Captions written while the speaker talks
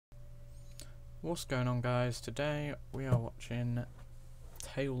What's going on, guys? Today we are watching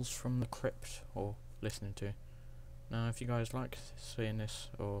Tales from the Crypt, or listening to. Now if you guys like seeing this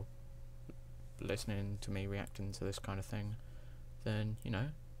or listening to me reacting to this kind of thing, then you know,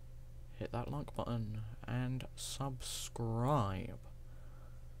 hit that like button and subscribe.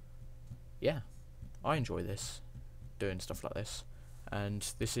 Yeah, I enjoy this, doing stuff like this,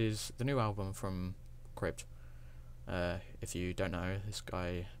 and this is the new album from Crypt. If you don't know, this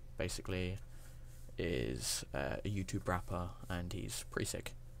guy basically is a YouTube rapper and he's pretty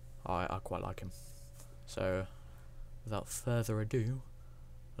sick. I quite like him. So without further ado,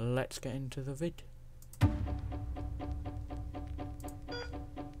 let's get into the vid.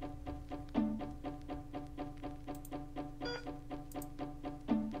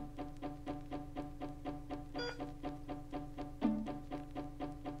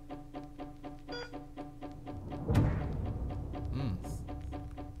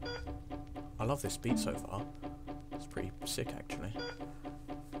 I love this beat so far. It's pretty sick, actually.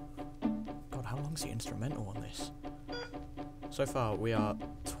 God, how long's the instrumental on this? So far, we are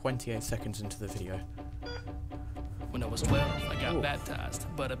 28 seconds into the video. When I was 12, I got baptized,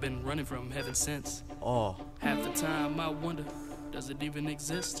 but I've been running from heaven since. Oh. Half the time, I wonder, does it even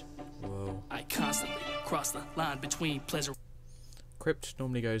exist? Whoa. I constantly cross the line between pleasure. Crypt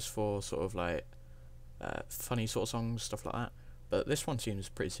normally goes for sort of like funny sort of songs, stuff like that. But this one seems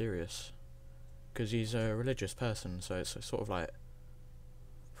pretty serious. Because he's a religious person, so it's sort of like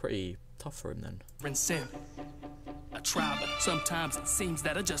pretty tough for him then. In sin, I try, but sometimes it seems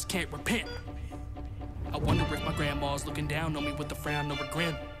that I just can't repent. I wonder if my grandma's looking down on me with a frown or a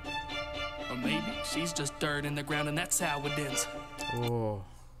grin. Or maybe she's just dirt in the ground and that's how it ends. Oh.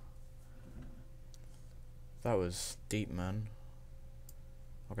 That was deep, man.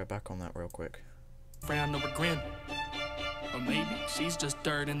 I'll go back on that real quick. Frown or a grin. Or maybe she's just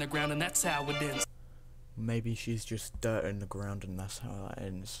dirt in the ground and that's how it ends. Maybe she's just dirt in the ground and that's how that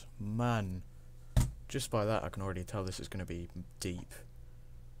ends. Man, just by that I can already tell this is going to be deep.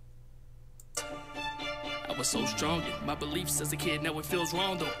 I was so strong in my beliefs as a kid, now it feels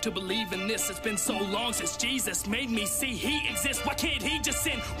wrong though to believe in this. It's been so long since Jesus made me see he exists. Why can't he just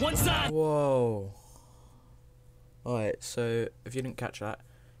send one sign? Whoa. Alright, so if you didn't catch that,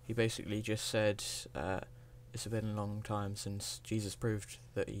 he basically just said it's been a long time since Jesus proved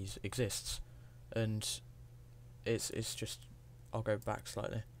that he exists, and it's just, I'll go back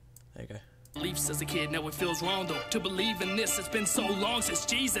slightly, there you go. Beliefs as a kid, now it feels wrong though to believe in this. It's been so long since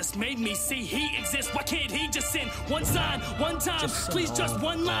Jesus made me see he exists. Why can't he just send one sign, one time, please just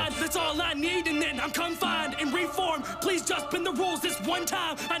one line, that's all I need, and then I'm confined and reformed. Please just bend the rules this one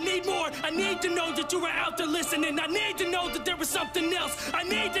time. I need more, I need to know that you are out there listening. I need to know that there is something else. I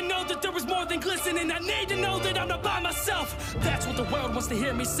need to know that there is more than glistening. I need to know that I'm not by myself. That's what the world wants to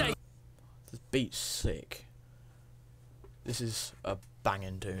hear me say. The beat's sick. This is a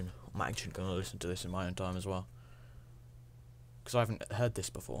banging tune. I'm actually going to listen to this in my own time as well, because I haven't heard this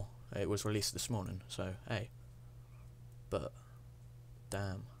before. It was released this morning, so hey. But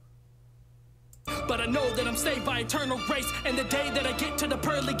damn. But I know that I'm saved by eternal grace, and the day that I get to the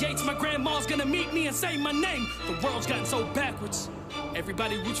pearly gates, my grandma's gonna meet me and say my name. The world's gotten so backwards,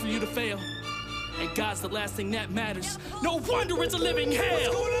 everybody roots for you to fail, and God's the last thing that matters. No wonder it's a living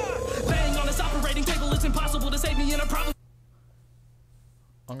hell. Bang on this operating table, it's impossible to save me, and I'm probably...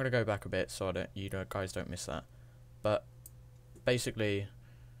 I'm gonna go back a bit so you guys don't miss that. But basically,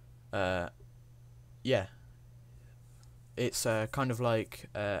 yeah, it's kind of like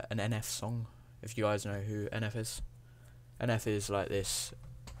an NF song. If you guys know who NF is, NF is like this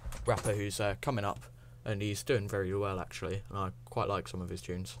rapper who's coming up, and he's doing very well actually, and I quite like some of his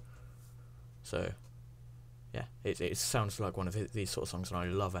tunes. So yeah, it sounds like one of these sort of songs, and I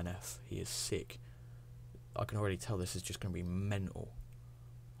love NF. He is sick. I can already tell this is just gonna be mental.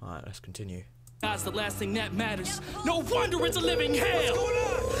 Alright, let's continue. God's the last thing that matters. No wonder it's a living hell.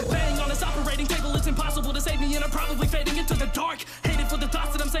 Bang on this operating table, it's impossible to save me, and I'm probably fading into the dark. Hated for the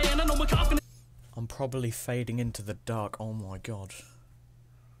thoughts that I'm saying, I know my confidence. I'm probably fading into the dark. Oh my god.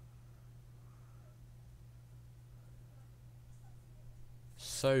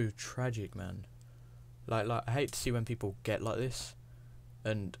 So tragic, man. Like I hate to see when people get like this,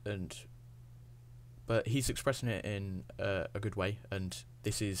 but he's expressing it in a good way, and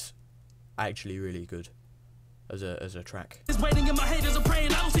this is actually really good as a track. Is waiting in my haters are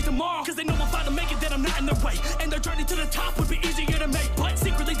praying I don't see tomorrow, cause they know if I don't make it that I'm not in their way, and their journey to the top would be easier to make, but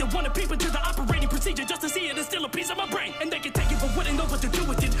secretly they want to peep into the operating procedure just to see it is still a piece of my brain, and they can take it but wouldn't know what to do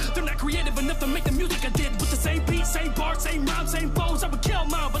with it. They're not creative enough to make the music I did with the same beat, same bar, same rhyme, same flows. I would kill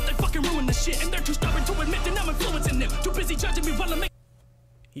mine, but they fucking ruin the shit, and they're too stubborn to admit that I'm influencing them, too busy judging me while I'm making.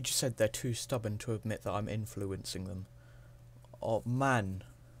 He just said they're too stubborn to admit that I'm influencing them. Oh, man.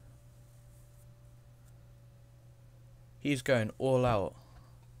 He's going all out.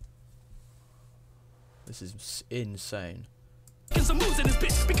 This is insane. Some moves in this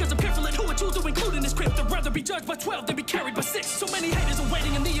bitch because I'm careful at who I choose to include in this Crypt. I'd rather be judged by 12 than be carried by 6. So many haters are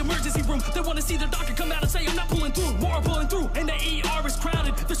waiting in the emergency room. They want to see the doctor come out and say I'm not pulling through. More are pulling through, and the ER is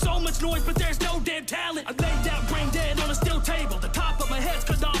crowded. There's so much noise, but there's no damn talent. I laid out brain dead on a steel table. The top of my head's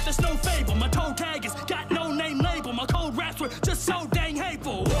cut off, there's no fable. My toe tag has got no name label. My cold raps were just so dang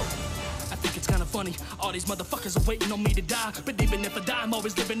hateful. I think it's kinda funny, all these motherfuckers are waiting on me to die. But even if I die, I'm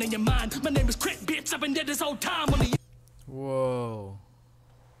always living in your mind. My name is Crypt, bitch, I've been dead this whole time. On the Whoa.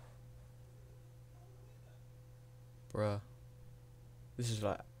 Bruh. This is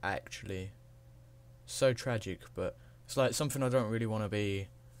like actually so tragic, but it's like something I don't really want to be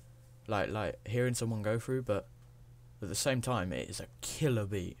like hearing someone go through, but at the same time it is a killer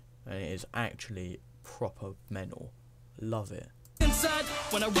beat and it is actually proper mental. Love it. Inside,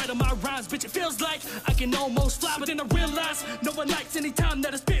 when I write on my rhymes, bitch, it feels like I can almost fly, but then I realize no one likes any time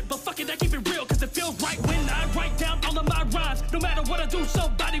that I spit, but fuck it, I keep it real, cause it feels right when I write down all of my rhymes. No matter what I do,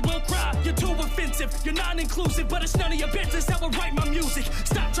 somebody will cry. You're too offensive, you're non-inclusive, but it's none of your business how I write my music.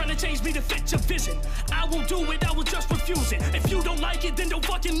 Stop trying to change me to fit your vision. I won't do it, I will just refuse it. If you don't like it, then don't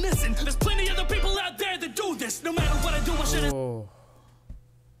fucking listen. There's plenty other people out there that do this. No matter what I do, I shouldn't. Oh.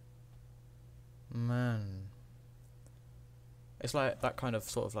 Man. It's like that kind of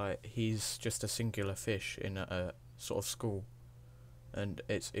sort of like he's just a singular fish in a sort of school, and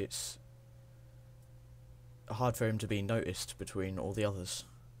it's hard for him to be noticed between all the others.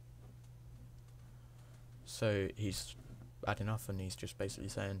 So he's had enough, and he's just basically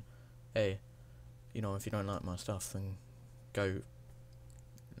saying, "Hey, you know, if you don't like my stuff, then go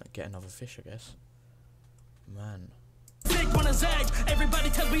get another fish, I guess." Man. Wanna zag. Everybody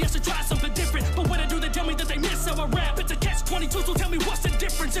tells me I should try something different, but when I do, they tell me that they miss how I rap. It's a catch-22, so tell me what's the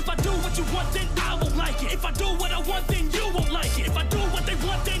difference. If I do what you want, then I won't like it. If I do what I want, then you won't like it. If I do what they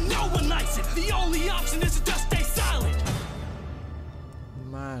want, then no one likes it. The only option is to just stay silent.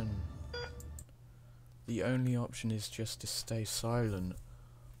 Man. The only option is just to stay silent.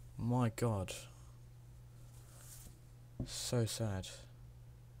 My God. So sad.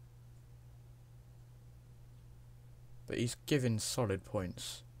 But he's given solid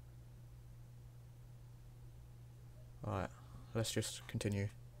points. Alright, let's just continue.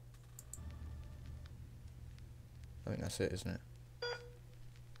 I think that's it, isn't it?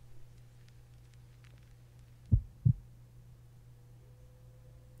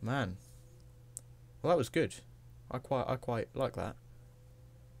 Man. Well, that was good. I quite like that.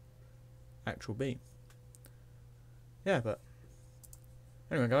 Actual beat. Yeah, but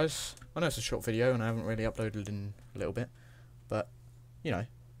anyway, guys, I know it's a short video and I haven't really uploaded in a little bit, but, you know,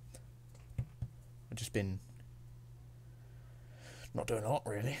 I've just been not doing a lot,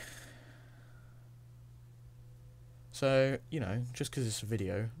 really. So, you know, just because it's a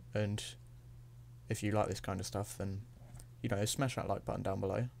video, and if you like this kind of stuff, then, you know, smash that like button down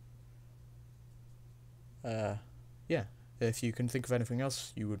below. Yeah, if you can think of anything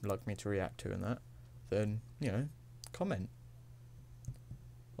else you would like me to react to in that, then, you know, comment.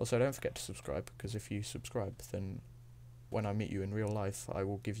 Also, don't forget to subscribe, because if you subscribe, then when I meet you in real life, I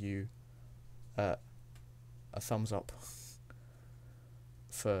will give you a thumbs up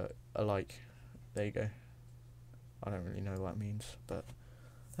for a like. There you go. I don't really know what that means, but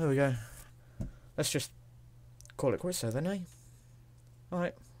there we go. Let's just call it quits there then, eh?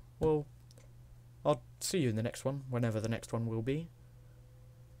 Alright, well, I'll see you in the next one, whenever the next one will be.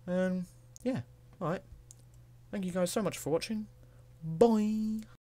 Yeah, alright. Thank you guys so much for watching. Bye!